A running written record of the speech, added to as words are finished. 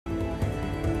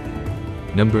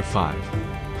Number 5.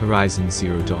 Horizon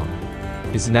Zero Dawn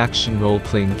is an action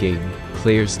role-playing game.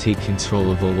 Players take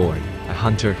control of Aloy, a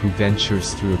hunter who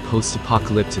ventures through a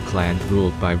post-apocalyptic land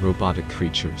ruled by robotic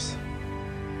creatures.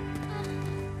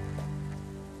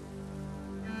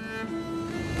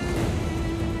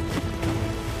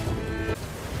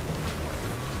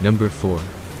 Number 4.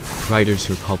 Riders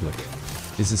Republic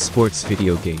is a sports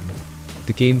video game.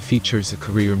 The game features a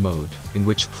career mode, in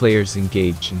which players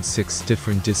engage in 6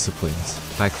 different disciplines: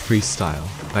 bike freestyle,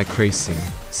 bike racing,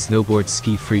 snowboard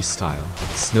ski freestyle,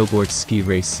 snowboard ski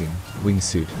racing,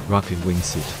 wingsuit, rocket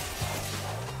wingsuit.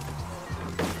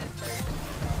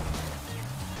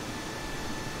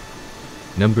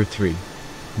 Number 3.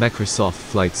 Microsoft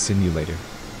Flight Simulator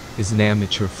is an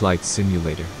amateur flight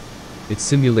simulator. It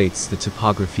simulates the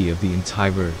topography of the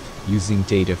entire Earth, using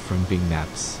data from Bing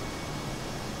Maps.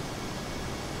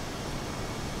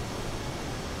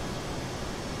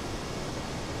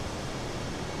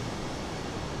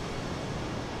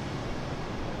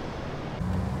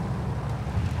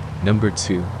 Number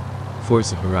 2.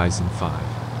 Forza Horizon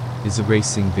 5 is a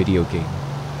racing video game,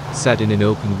 set in an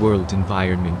open-world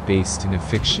environment based in a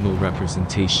fictional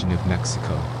representation of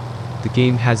Mexico. The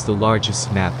game has the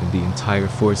largest map in the entire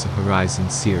Forza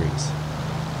Horizon series.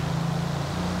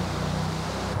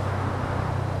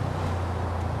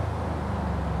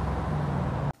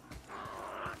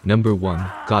 Number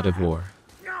 1. God of War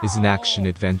is an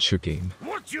action-adventure game,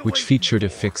 which featured a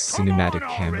fixed cinematic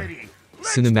camera.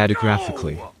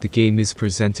 Cinematographically, the game is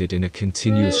presented in a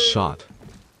continuous shot,